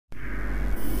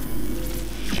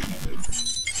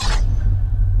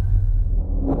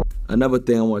another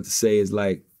thing I want to say is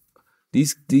like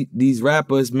these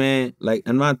rappers, man. Like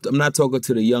I'm not talking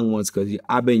to the young ones because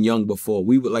I've been young before.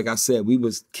 We were, like I said, we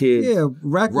was kids. Yeah,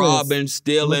 reckless. Robbing,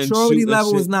 stealing, maturity shooting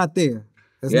level shit. is not there.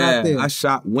 It's yeah, not there. I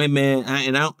shot women,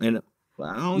 and I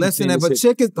don't listen. If a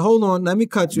chick is, hold on, let me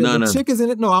cut you. If a chick is in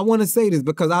it, no, I want to say this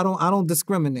because I don't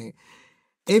discriminate.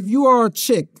 If you are a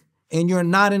chick and you're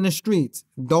not in the streets,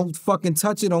 don't fucking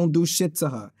touch it. Don't do shit to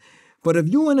her. But if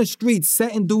you in the streets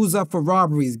setting dudes up for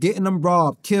robberies, getting them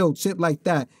robbed, killed, shit like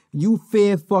that, you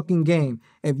fair fucking game.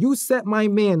 If you set my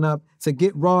man up to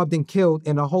get robbed and killed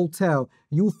in a hotel,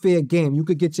 you fair game. You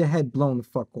could get your head blown the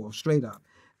fuck off, straight up.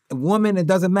 A woman, it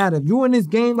doesn't matter. If you in this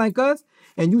game like us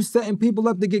and you setting people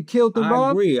up to get killed and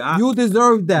robbed, you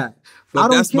deserve that. But I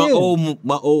don't that's care. my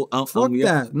old. Fuck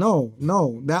that. No.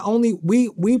 That only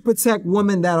we protect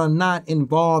women that are not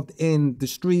involved in the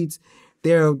streets.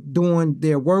 They're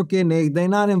working. They're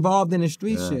not involved in the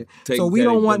street shit. So we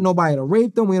don't want nobody to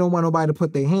rape them. We don't want nobody to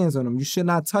put their hands on them. You should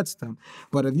not touch them.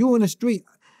 But if you in the street,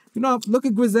 you know, look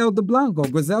at Griselda Blanco.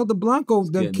 Griselda Blanco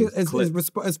is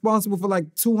responsible for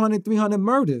like 200, 300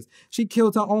 murders. She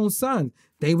killed her own son.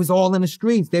 They was all in the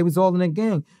streets. They was all in a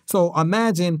gang. So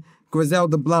imagine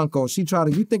Griselda Blanco. She tried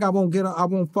to, you think I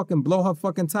won't fucking blow her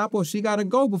fucking top off? She gotta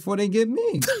go before they get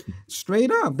me.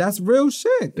 Straight up. That's real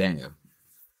shit. Damn.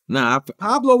 Nah,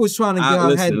 Pablo was trying to get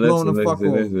her head blown the fuck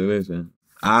off. Listen.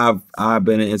 I've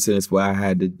been in incidents where I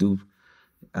had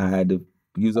to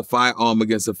use a firearm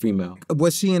against a female.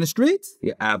 Was she in the streets?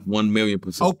 Yeah,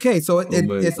 1,000,000%. Okay, so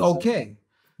it's okay.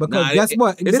 Because guess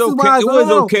what? It's okay. It was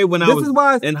okay when I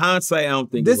was. In hindsight, I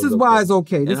don't think. This is why it's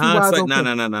okay. This is why it's okay.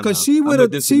 No. Because she would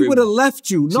have left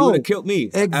you. No, she would have killed me.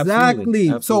 Exactly.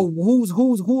 Absolutely. So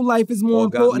whose life is more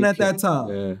important at that time?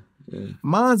 Yeah.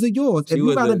 Mine's or yours. If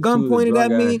you got a gun pointed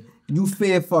at me, you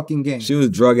fair fucking game. She was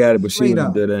drug addict, but she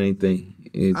wouldn't did anything.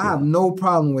 I have no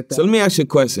problem with that. So let me ask you a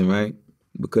question, right?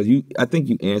 Because I think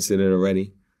you answered it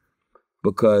already.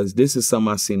 Because this is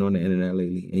something I've seen on the internet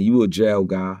lately, and you a jail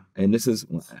guy, and this is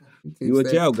you a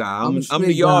jail guy. I'm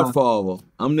the yard father.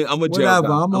 I'm a jail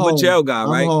guy. I'm a jail guy,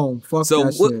 right? I'm home. Fuck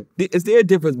that shit. Is there a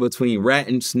difference between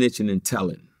ratting, snitching, and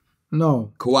telling?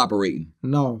 No. Cooperating?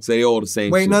 No. So they all the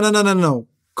same. Wait, shit. No.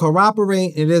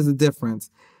 Corroborating, it is a difference.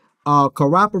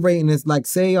 Corroborating is like,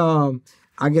 say I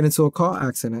get into a car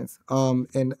accident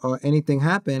and anything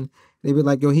happened, they be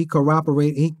like, yo, he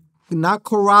not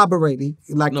corroborate,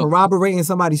 corroborating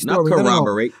somebody's story. Not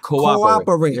corroborate,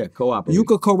 cooperate. Yeah, cooperate. You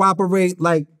could corroborate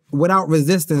like without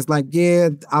resistance, like, yeah,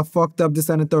 I fucked up this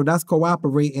and the third. That's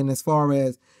cooperating as far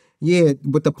as, yeah,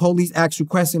 but the police asked you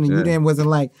question and you then wasn't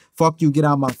like, fuck you, get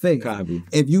out my face. Copy.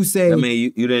 If you say, I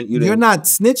mean, you didn't. You're not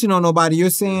snitching on nobody.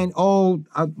 You're saying, oh,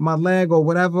 my leg or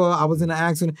whatever, I was in an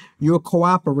accident. You're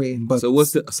cooperating. But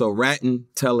so ratting,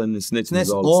 telling, and snitching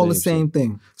is all the same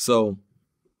thing. So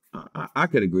I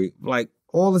could agree. Like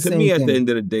all the same thing. To me, at the end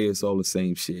of the day, it's all the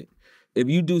same shit. If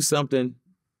you do something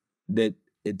to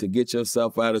get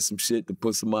yourself out of some shit to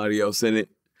put somebody else in it,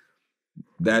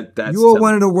 that's you are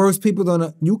one of the worst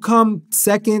people. You come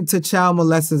second to child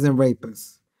molesters and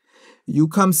rapists. You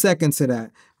come second to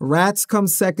that. Rats come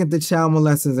second to child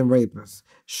molesters and rapists.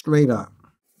 Straight up.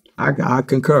 I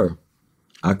concur.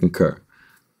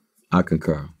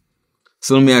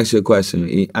 So let me ask you a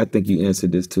question. I think you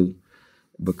answered this too,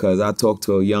 because I talked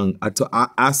to a young.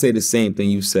 I say the same thing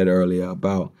you said earlier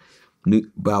about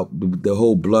the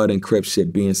whole Blood and Crips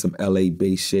shit being some LA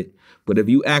based shit. But if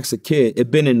you ask a kid, it's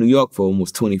been in New York for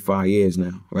almost 25 years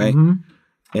now, right?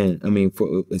 Mm-hmm. And I mean,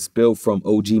 it's spilled from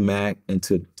OG Mack and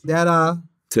to Dead-Eye.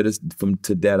 To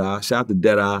Dead-Eye. Shout out to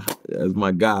Dead-Eye. That's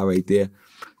my guy right there.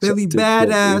 Billy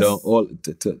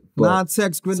Badass.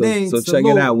 Non-sex grenades. So check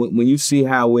it out. When you see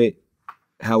how it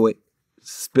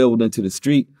spilled into the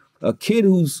street, a kid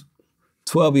who's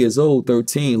 12 years old,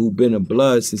 13, who's been a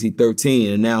Blood since he's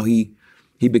 13, and now he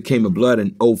became a Blood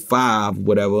in 05,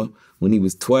 whatever, when he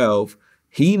was 12,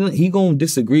 he gonna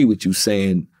disagree with you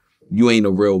saying you ain't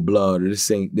a real Blood or this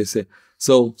ain't.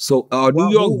 So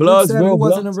New York Bloods real Bloods?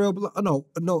 Wasn't a real Blood.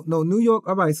 No, New York.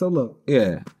 All right, so look.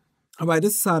 Yeah. All right,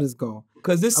 this is how this go.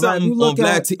 Because this is something on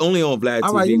only on Vlad TV.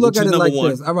 All right, you look at it like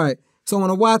this. All right, so in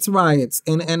the Watts riots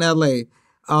in LA,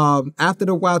 after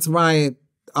the Watts riot,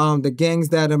 the gangs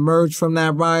that emerged from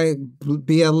that riot,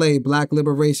 BLA, Black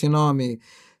Liberation Army,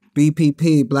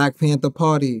 BPP, Black Panther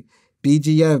Party,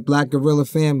 BGF, Black Guerrilla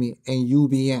Family, and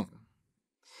UBN.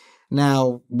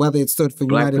 Now, whether it stood for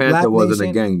Black United Panther Black wasn't Nation,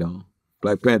 a gang though.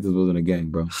 Black Panthers wasn't a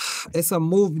gang, bro. It's a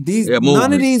move.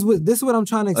 None of these. This is what I'm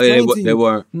trying to explain to you. They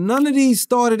weren't. None of these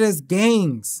started as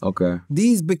gangs. Okay.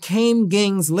 These became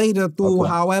gangs later through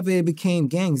however it became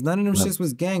gangs. None of them shits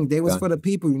was gangs. They was for the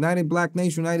people. United Black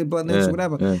Nation, United Blood Nation,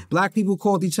 whatever. Yeah. Black people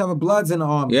called each other Bloods in the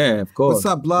army. Yeah, of course. What's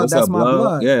up, blood? That's my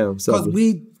blood. Yeah, what's up? Because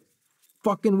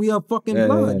we are fucking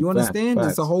blood. You understand? Facts.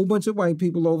 It's a whole bunch of white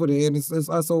people over there, and it's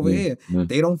us over here.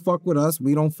 They don't fuck with us.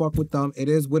 We don't fuck with them. It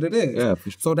is what it is. Yeah,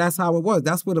 sure. So that's how it was.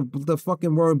 That's where the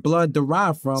fucking word blood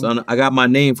derived from. So I got my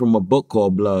name from a book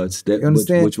called Bloods,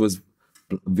 which was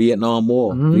Vietnam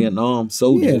War. Vietnam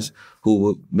soldiers who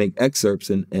would make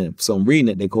excerpts, and so I'm reading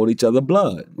it. They called each other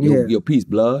Blood. Your piece,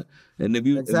 Blood. And if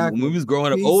when we was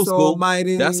growing up old school,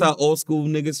 that's how old school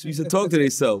niggas used to talk to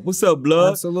themselves. What's up,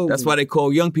 blood? Absolutely. That's why they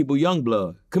call young people young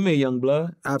blood. Come here, young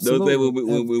blood. Absolutely.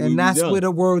 And that's where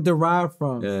the word derived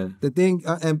from. Yeah. The thing,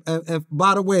 and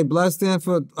by the way, blood stands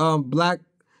for black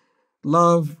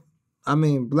love.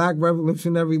 Black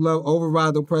revolutionary love,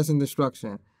 override oppression,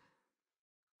 destruction.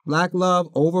 Black love,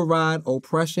 override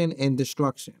oppression and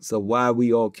destruction. So why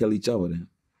we all kill each other then?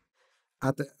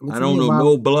 I don't know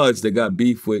no bloods that got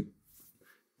beef with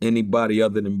anybody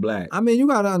other than black. You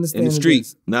gotta understand in the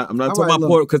streets. I'm not talking about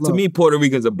Puerto, because to me Puerto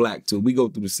Ricans are black too. We go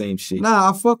through the same shit.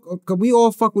 Nah, cause we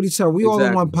all fuck with each other. We all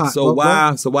in one pot. So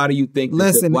why do you think?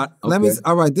 Listen, let me.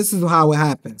 All right, this is how it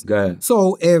happens. Go ahead.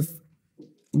 So if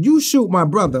you shoot my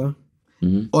brother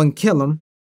and kill him,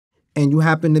 and you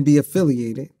happen to be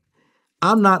affiliated,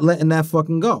 I'm not letting that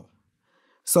fucking go.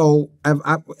 So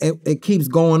it keeps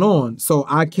going on. So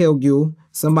I killed you.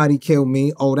 Somebody killed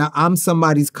me. Oh, I'm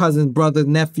somebody's cousin, brother,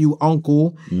 nephew,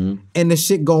 uncle, and the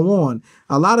shit go on.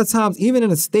 A lot of times, even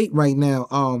in the state right now,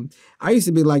 I used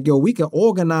to be like, yo, we could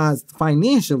organize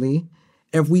financially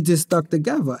if we just stuck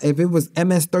together. If it was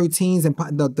MS-13s and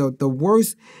the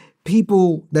worst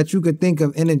people that you could think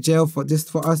of in a jail for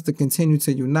us to continue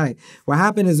to unite. What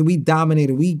happened is we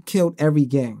dominated. We killed every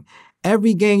gang.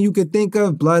 Every gang you could think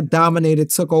of, Blood dominated,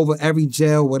 took over every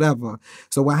jail, whatever.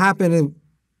 So what happened is,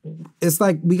 it's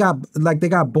like they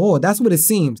got bored. That's what it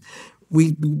seems.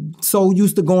 We so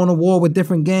used to going to war with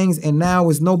different gangs, and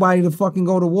now it's nobody to fucking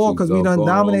go to war because we done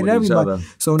dominated everybody.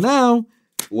 So now,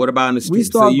 what about in the street? We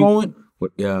start going.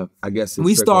 I guess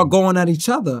we start going at each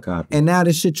other, and now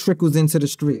this shit trickles into the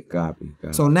street. Copy.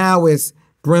 So now it's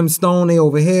Brimstone, they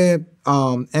over here.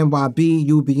 NYB,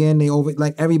 UBN, they over,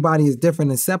 like everybody is different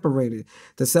and separated.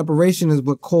 The separation is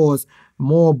what caused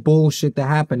more bullshit to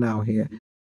happen out here.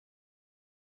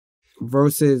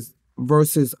 Versus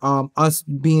us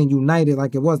being united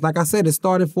like it was. Like I said, it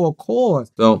started for a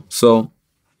cause. So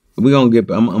we're gonna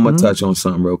I'm gonna touch on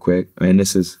something real quick. And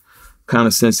this is kind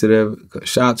of sensitive.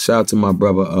 Shout out to my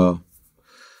brother,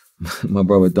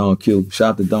 Don Q. Shout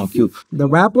out to Don Q. The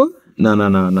rapper? No,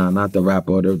 not the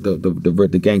rapper.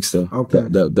 The gangster. Okay.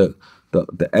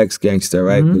 The ex gangster,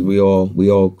 right? Because we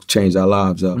all changed our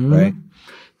lives up, right?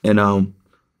 And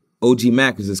OG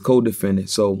Mack is his co-defendant.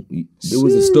 So there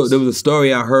was a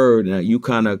story I heard, and you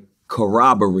kind of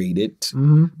corroborated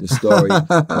the story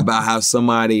about how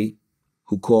somebody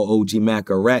who called OG Mack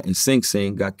a rat in Sing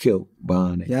Sing got killed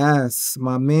behind it. Yes,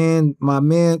 my man.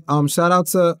 Shout out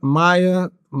to Maya,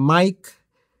 Mike,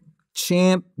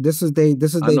 Champ. This is they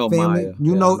family. Maya.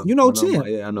 You know Champ.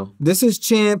 Yeah, I know. This is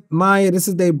Champ, Maya. This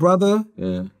is their brother.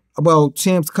 Yeah. Well,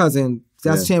 Champ's cousin.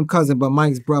 That's Champ's cousin, but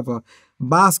Mike's brother.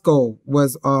 Bosco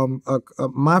was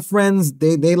my friends.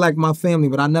 They like my family,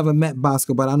 but I never met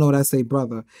Bosco. But I know that's a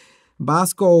brother.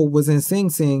 Bosco was in Sing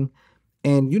Sing,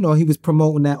 and he was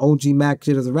promoting that OG Mack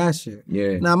shit as a rat shit.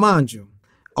 Yeah. Now mind you,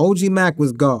 OG Mack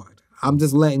was God. I'm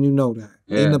just letting you know that.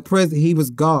 Yeah. In the prison, he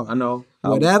was God. I know.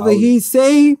 Whatever he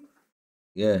say,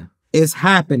 it's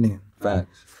happening.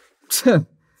 Facts.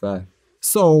 Facts.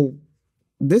 So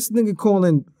this nigga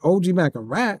calling OG Mack a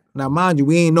rat. Now mind you,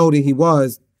 we ain't know that he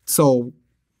was. So,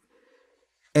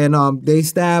 and they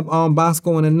stab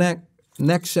Bosco in the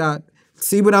neck shot.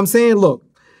 See what I'm saying? Look,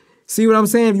 see what I'm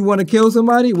saying? If you want to kill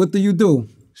somebody, what do?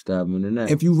 Stab him in the neck.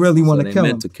 If you really want to kill him.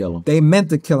 They meant to kill him. They meant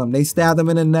to kill him. They stabbed him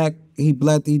in the neck. He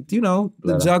bled, the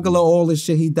jugular, all this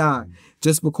shit, he died.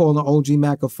 Just for calling OG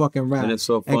Mack a fucking rat. And it's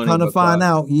so funny. And kind of find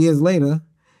out years later,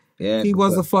 he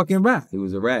was a fucking rat. He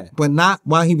was a rat. But not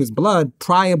while he was Blood,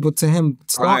 prior to him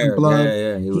starting Blood,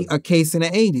 a case in the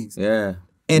 80s. Yeah.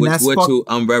 And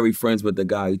I'm very friends with the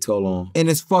guy he told on. And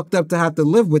it's fucked up to have to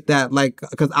live with that. Like,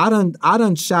 cause I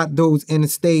done shot dudes in the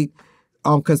state,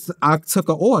 cause I took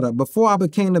an order. Before I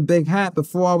became the big hat,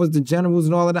 before I was the generals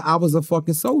and all of that, I was a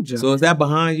fucking soldier. So is that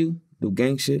behind you? The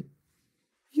gang shit?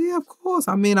 Yeah, of course.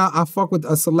 I fuck with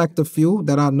a selective few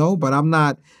that I know, but I'm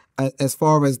not as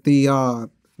far as the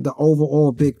the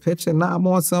overall big picture. Now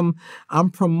I'm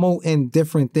promoting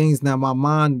different things now. My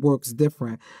mind works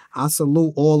different. I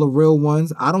salute all the real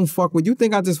ones. I don't fuck with, you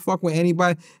think I just fuck with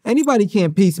anybody? Anybody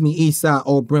can't piece me East Side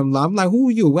or Brimlow. I'm like, who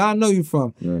are you? Where I know you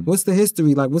from? Yeah. What's the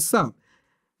history? Like, what's up?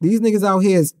 These niggas out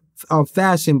here is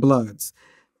fashion bloods,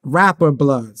 rapper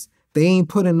bloods. They ain't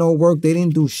put in no work. They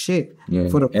didn't do shit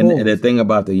for the cause. And the thing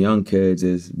about the young kids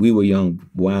is we were young,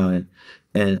 wilding.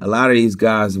 And a lot of these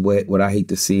guys, what I hate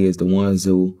to see is the ones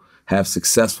who have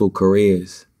successful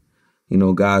careers. You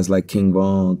know, guys like King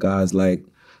Von, guys like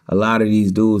a lot of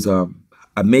these dudes I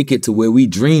make it to where we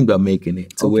dreamed of making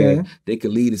it, to where they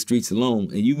could leave the streets alone.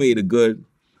 And you made a good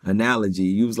analogy.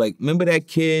 You was like, remember that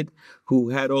kid who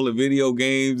had all the video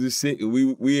games and shit, and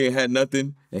we ain't had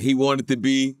nothing, and he wanted to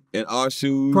be in our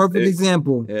shoes? Perfect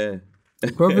example. Yeah.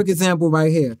 Perfect example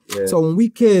right here. Yeah. So when we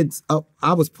kids,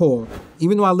 I was poor.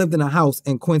 Even though I lived in a house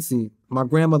in Quincy, my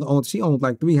grandmother owned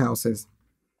like 3 houses.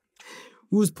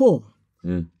 We was poor.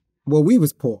 Yeah. Well, we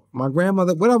was poor. My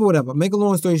grandmother, whatever. Make a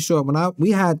long story short,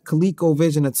 we had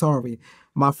ColecoVision, Atari.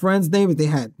 My friends' neighbors, they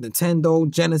had Nintendo,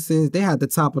 Genesis. They had the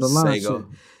top of the line shit.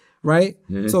 Right?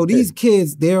 Yeah. So these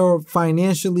kids, they're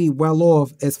financially well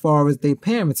off as far as their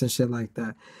parents and shit like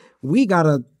that. We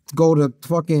gotta go to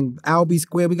fucking Albee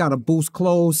Square. We gotta boost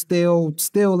clothes,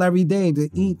 steal every day to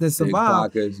eat, to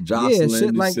survive. Pockets,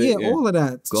 shit like all of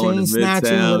that. Chain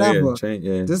snatching, whatever.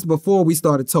 This is before we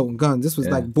started toting guns. This was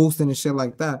like boosting and shit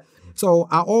like that. So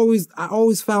I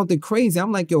always found it crazy.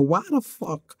 I'm like, yo, why the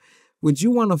fuck would you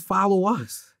want to follow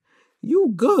us?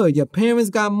 You good. Your parents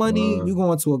got money. You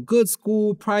going to a good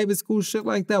school, private school, shit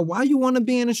like that. Why you want to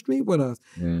be in the street with us?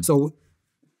 Yeah. So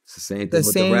it's the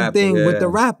same thing with the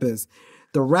rappers.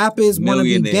 The rappers want to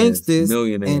be gangsters,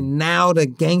 and now the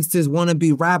gangsters want to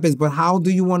be rappers. But how do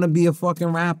you want to be a fucking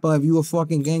rapper if you a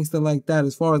fucking gangster like that?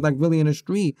 As far as like really in the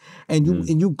street, and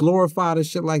you glorify the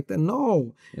shit like that?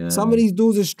 No, some of these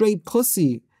dudes are straight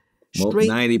pussy.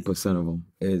 90% of them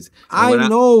is. I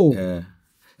know. Yeah,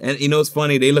 and you know it's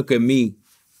funny. They look at me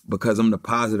because I'm the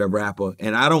positive rapper,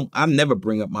 and I never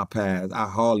bring up my past. I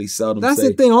hardly seldom. That's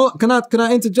the thing. Can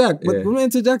I interject? Let me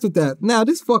interject with that. Now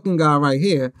this fucking guy right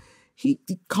here. He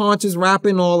conscious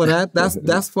rapping, all of that.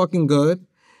 That's fucking good.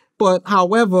 But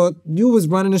however, you was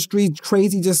running the streets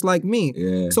crazy just like me.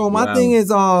 Yeah, so my thing is,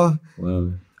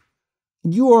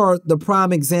 you are the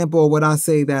prime example of what I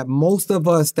say, that most of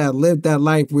us that live that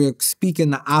life, we're speaking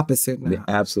the opposite now. Yeah,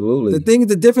 absolutely.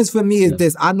 The difference for me is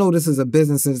this. I know this is a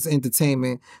business and it's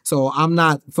entertainment. So I'm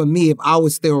not, for me, if I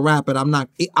was still rapping, I'm a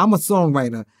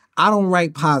songwriter. I don't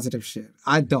write positive shit.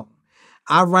 I don't.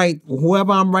 I write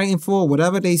whoever I'm writing for,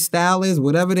 whatever their style is,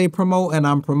 whatever they promote, and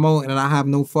I'm promoting, and I have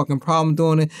no fucking problem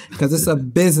doing it because it's a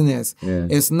business.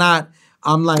 It's not,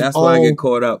 I'm like, that's why I get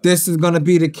caught up. This is going to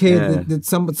be the kid, that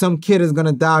some kid is going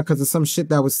to die because of some shit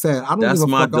that was said. I don't give a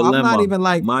fuck. I'm not even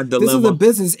like, this is a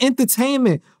business.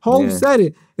 Entertainment. Hov said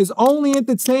it. It's only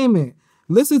entertainment.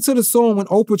 Listen to the song when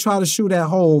Oprah tried to shoot at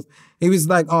Hov. It was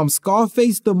like,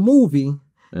 Scarface the movie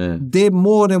did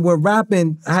more than what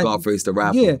rapping. Scarface the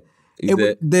rapper. Yeah.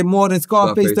 They're more than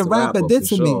Scarface the rapper did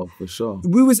to me. For sure.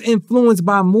 We was influenced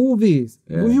by movies.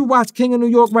 Yeah. When you watch King of New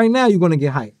York right now, you're gonna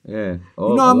get hyped. Yeah.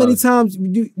 You know how many times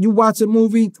you watch a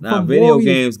movie? Video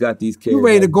games got these kids. You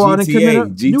ready to go out and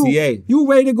commit GTA. You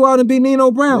ready to go out and be Nino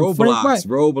Brown? Roblox.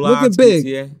 Look at Big.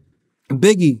 GTA.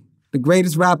 Biggie, the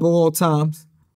greatest rapper of all times.